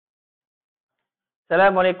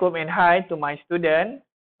Assalamualaikum and hi to my student.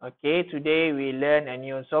 Okay, today we learn a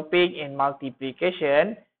new topic in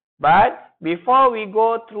multiplication. But before we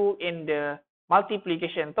go through in the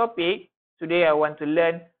multiplication topic, today I want to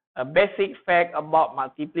learn a basic fact about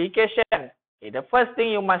multiplication. Okay, the first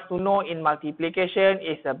thing you must to know in multiplication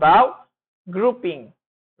is about grouping.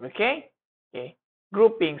 Okay,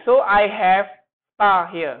 grouping. So I have star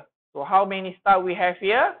here. So how many star we have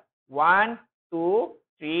here? 1, 2,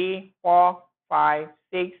 3, 4, 5,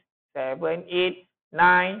 6, 7, 8,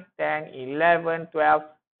 9, 10, 11, 12,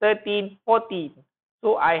 13, 14.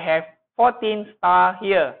 So I have 14 star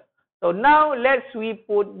here. So now let's we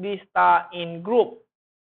put this star in group.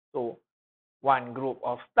 So one group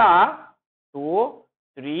of star, 2,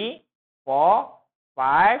 3, 4,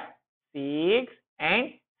 5, 6,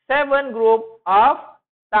 and 7 group of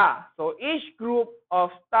star. So each group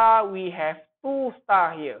of star we have 2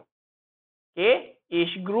 star here. Okay,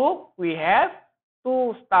 each group we have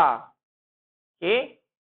 2 star. Okay,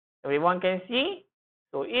 everyone can see.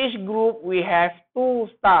 So each group we have 2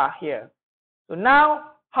 star here. So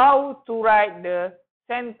now how to write the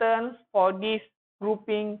sentence for this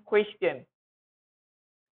grouping question?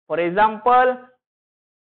 For example,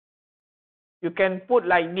 you can put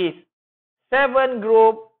like this: 7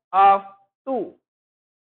 group of 2.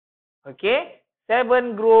 Okay,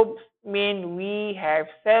 7 groups mean we have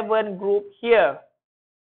 7 group here.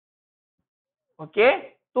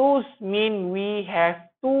 Okay, 2 mean we have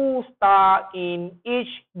 2 star in each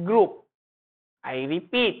group. I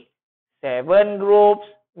repeat, 7 groups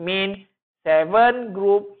mean 7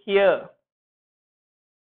 group here.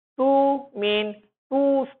 2 mean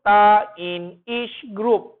 2 star in each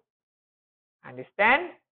group.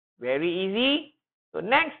 Understand? Very easy. So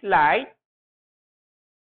next slide.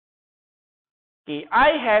 Okay,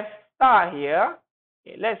 I have star here.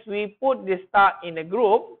 Okay, let's we put the star in a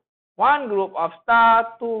group. 1 group of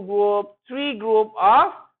star, 2 group, 3 group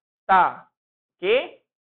of star. Okay,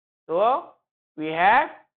 so we have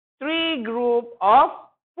 3 group of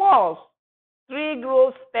false. 3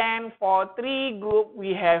 groups stand for 3 group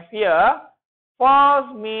we have here. False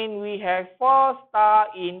mean we have 4 star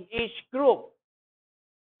in each group.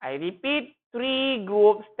 I repeat, 3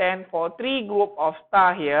 groups stand for 3 group of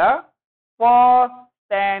star here. 4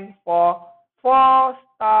 stand for 4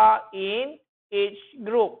 star in each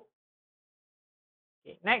group.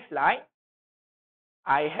 Okay, next slide.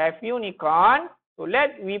 I have unicorn. So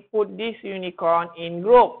let we put this unicorn in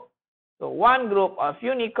group. So 1 group of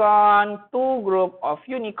unicorn, 2 group of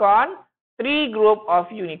unicorn, 3 group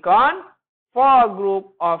of unicorn, 4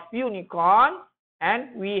 group of unicorn, and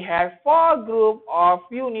we have 4 group of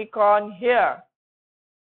unicorn here.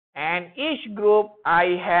 And each group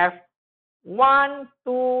I have 1,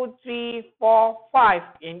 2, 3, 4, 5.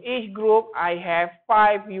 In each group I have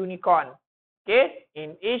 5 unicorn. Okay,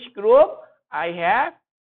 in each group I have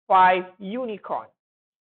 5 unicorn.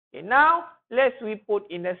 Okay, now let's we put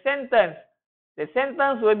in the sentence. The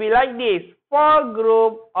sentence will be like this: 4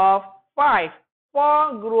 group of 5.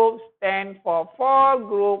 4 groups stand for 4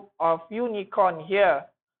 group of unicorn here.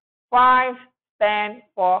 5 stand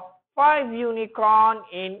for 5 unicorn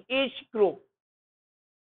in each group.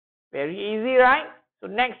 Very easy, right? So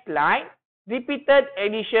next slide. Repeated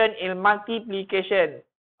addition in multiplication.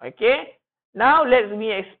 Okay. Now let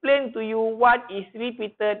me explain to you what is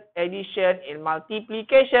repeated addition in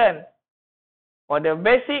multiplication. For the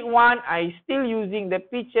basic one, I still using the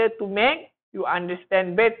picture to make you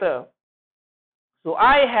understand better. So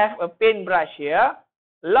I have a paintbrush here,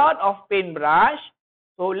 lot of paintbrush.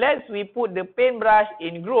 So let's we put the paintbrush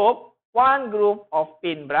in group. 1 group of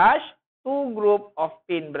paintbrush, 2 group of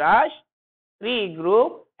paintbrush, 3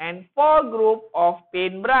 group, and 4 group of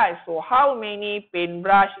paintbrush. So how many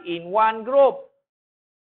paintbrush in 1 group?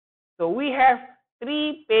 So we have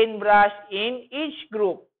 3 paintbrush in each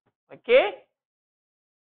group. Okay?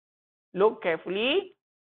 Look carefully.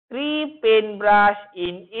 3 paintbrush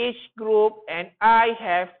in each group, and I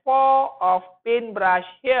have 4 of paintbrush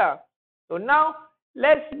here. So now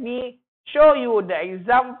let me show you the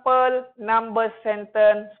example number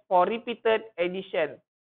sentence for repeated addition.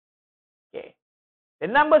 Okay. The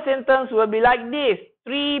number sentence will be like this: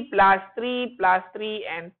 3 plus 3 plus 3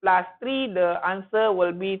 and plus 3. The answer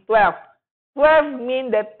will be 12. 12 means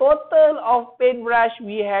the total of paintbrush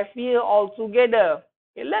we have here all together.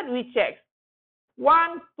 Okay, let me check.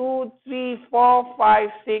 1, 2, 3, 4, 5,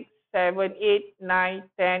 6, 7, 8, 9,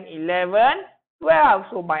 10, 11, 12.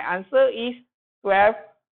 So my answer is 12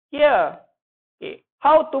 here. Okay,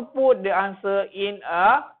 how to put the answer in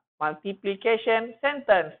a multiplication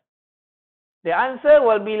sentence? The answer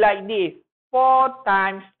will be like this: 4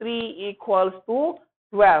 times 3 equals to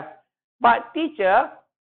 12. But teacher,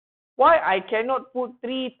 why I cannot put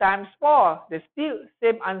 3 times 4? The still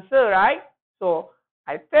same answer, right? So,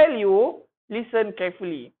 I tell you, listen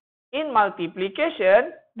carefully. In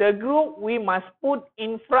multiplication, the group we must put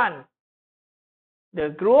in front. The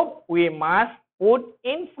group we must put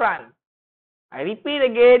in front. I repeat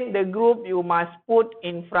again, the group you must put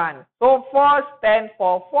in front. So 4 stands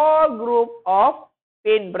for 4 group of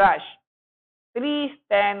paintbrush. 3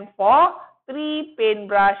 stands for 3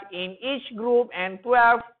 paintbrush in each group, and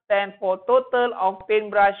 12 stands for total of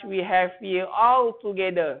paintbrush we have here all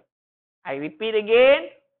together. I repeat again,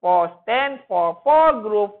 4 stands for 4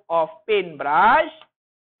 group of paintbrush.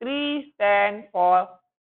 3 stands for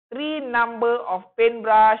 3 number of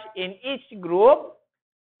paintbrush in each group.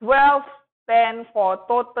 12 stands for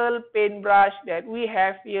total paintbrush that we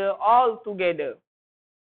have here all together.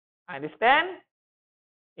 Understand?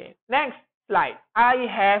 Okay. Next slide. I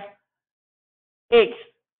have eggs.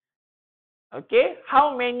 Okay.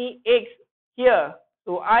 How many eggs here?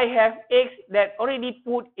 So I have eggs that already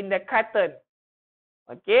put in the carton.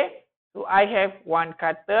 Okay. So I have 1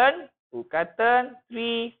 carton, 2 carton,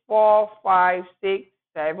 3, 4, 5, 6,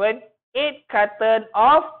 7, 8 carton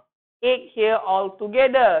of egg here all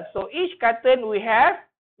together. So each carton we have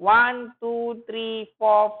 1, 2, 3,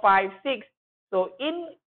 4, 5, 6. So in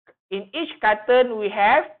each carton we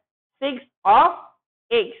have 6 of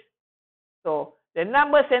eggs. So the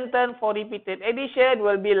number sentence for repeated addition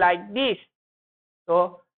will be like this.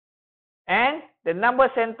 So and the number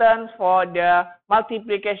sentence for the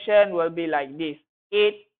multiplication will be like this.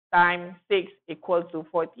 8 times 6 equals to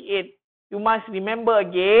 48. You must remember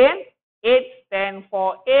again, 8 stands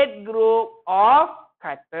for 8 group of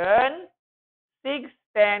carton. 6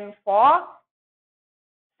 stands for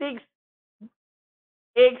 6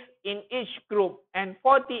 eggs in each group. And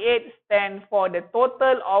 48 stands for the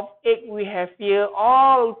total of egg we have here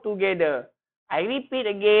all together. I repeat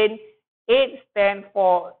again, 8 stands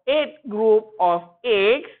for 8 group of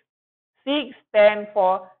eggs. 6 stands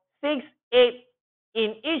for 6 eggs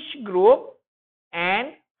in each group.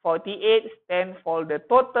 And 48 stands for the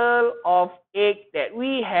total of eggs that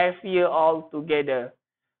we have here all together.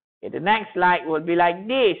 Okay, the next slide will be like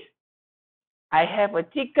this. I have a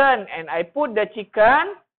chicken and I put the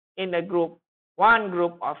chicken in a group. 1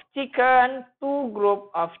 group of chicken, 2 group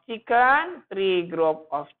of chicken, 3 group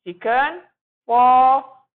of chicken, 4,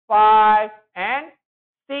 5, and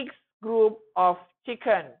 6 group of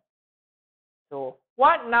chicken. So,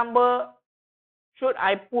 what number should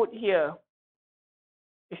I put here?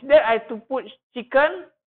 Is that I have to put chicken?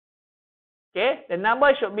 Okay, the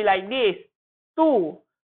number should be like this. 2.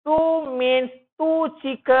 2 means 2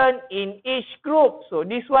 chicken in each group. So,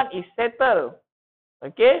 this one is settled.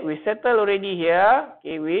 Okay, we settle already here.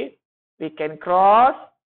 Okay, we can cross.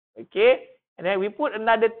 Okay, and then we put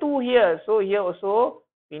another 2 here. So, here also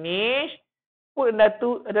finish. Put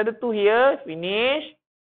another 2 here. Finish.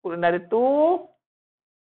 Put another 2.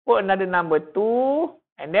 Put another number 2.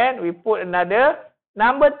 And then we put another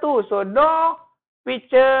number 2. So, no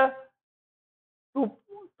picture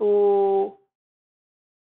to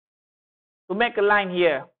make a line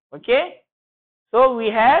here. Okay. So, we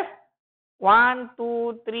have 1,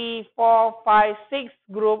 2, 3, 4, 5, 6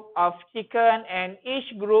 group of chicken, and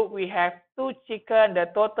each group we have 2 chicken. The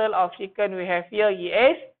total of chicken we have here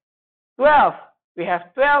is 12. We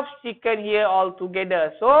have 12 chicken here all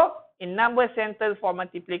together. So, in number sentence for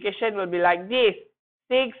multiplication will be like this.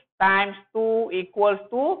 6 times 2 equals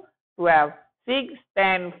to 12. 6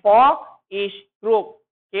 stands for each group.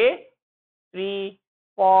 Okay. 3,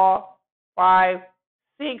 4, 5,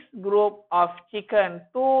 6 group of chicken.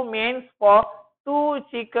 2 means for 2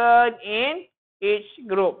 chicken in each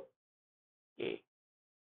group. Okay.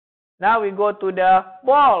 Now we go to the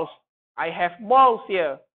balls. I have balls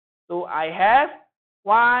here. So I have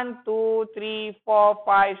 1, 2, 3, 4,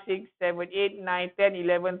 5, 6, 7, 8, 9, 10,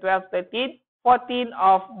 11, 12, 13, 14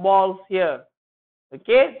 of balls here.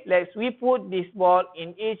 Okay. We put this ball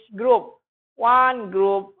in each group. 1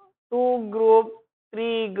 group, 2 group,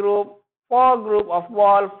 3 group, 4 group of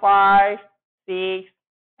ball, 5, 6,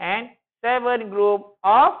 and 7 group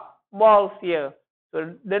of balls here.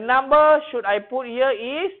 So the number should I put here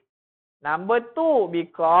is number 2,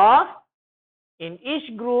 because in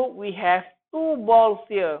each group we have 2 balls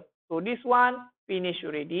here. So this one finished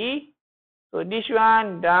already. So this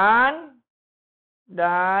one done,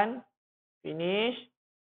 finish,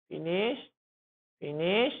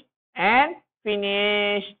 and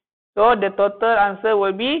finish. So the total answer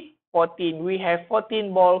will be 14. We have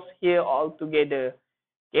 14 balls here all together.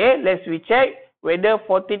 Okay, let's recheck whether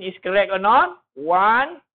 14 is correct or not.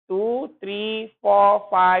 1, 2, 3, 4,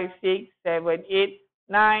 5, 6, 7, 8,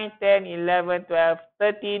 9, 10, 11, 12,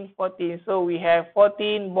 13, 14. So we have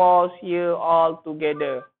 14 balls here all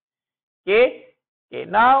together. Okay. Okay,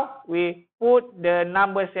 now we put the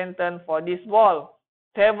number sentence for this ball.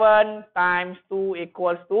 7 times 2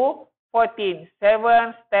 equals to 14.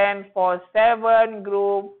 7 stands for 7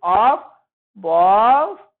 group of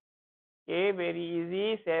balls. Okay, very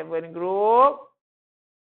easy. 7 group.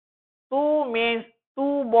 2 means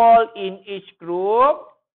 2 ball in each group.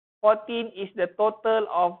 14 is the total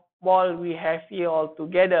of ball we have here all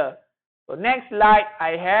together. So next slide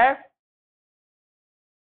I have.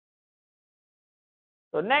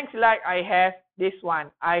 So next slide I have this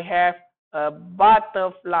one. I have a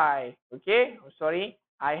butterfly. Okay, sorry.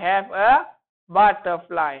 I have a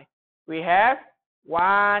butterfly. We have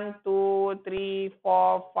 1, 2, 3,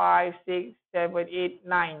 4, 5, 6, 7, 8,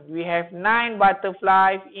 9. We have 9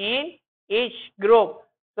 butterflies in each group.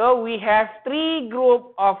 So we have 3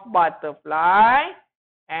 groups of butterfly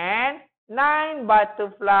and 9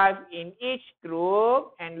 butterflies in each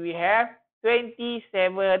group, and we have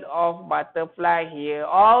 27 of butterfly here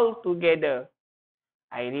all together.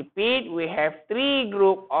 I repeat, we have 3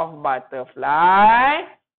 group of butterfly,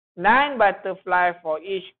 9 butterfly for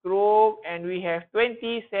each group, and we have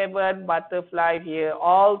 27 butterfly here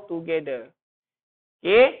all together.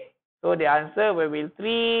 Okay, so the answer will be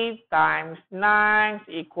 3 times 9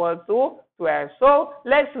 equal to 12. So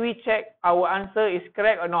let's recheck our answer is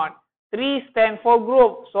correct or not. 3 stand for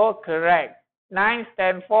group, so correct. 9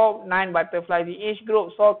 stand for 9 butterflies in each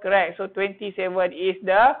group, so correct. So 27 is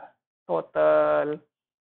the total.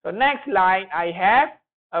 So next line, I have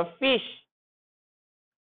a fish.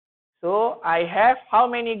 So I have how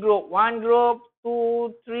many group? 1 group,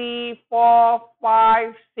 2, 3, 4,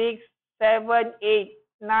 5, 6, 7, 8,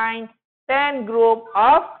 9, 10 group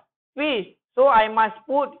of fish. So I must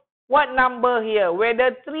put what number here?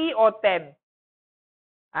 Whether 3 or 10?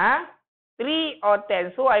 3 or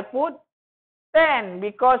 10. So I put 10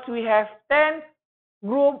 because we have 10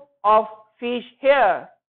 group of fish here.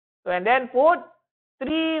 So and then put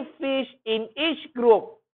 3 fish in each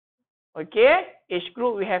group. Okay, each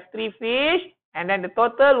group we have 3 fish, and then the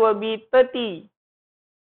total will be 30.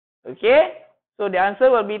 Okay, so the answer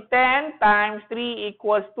will be 10 times 3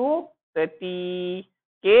 equals to 30.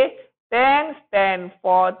 Okay, 10 stand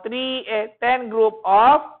for 10 group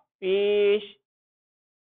of fish.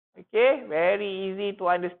 Okay, very easy to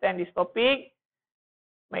understand this topic.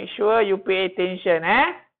 Make sure you pay attention.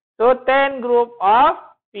 So 10 group of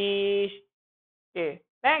fish. Okay,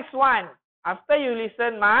 next one. After you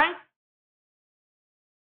listen my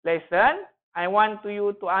lesson, I want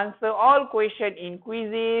you to answer all questions in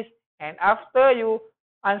quizzes, and after you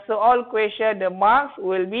answer all questions, the marks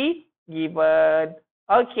will be given.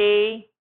 Okay.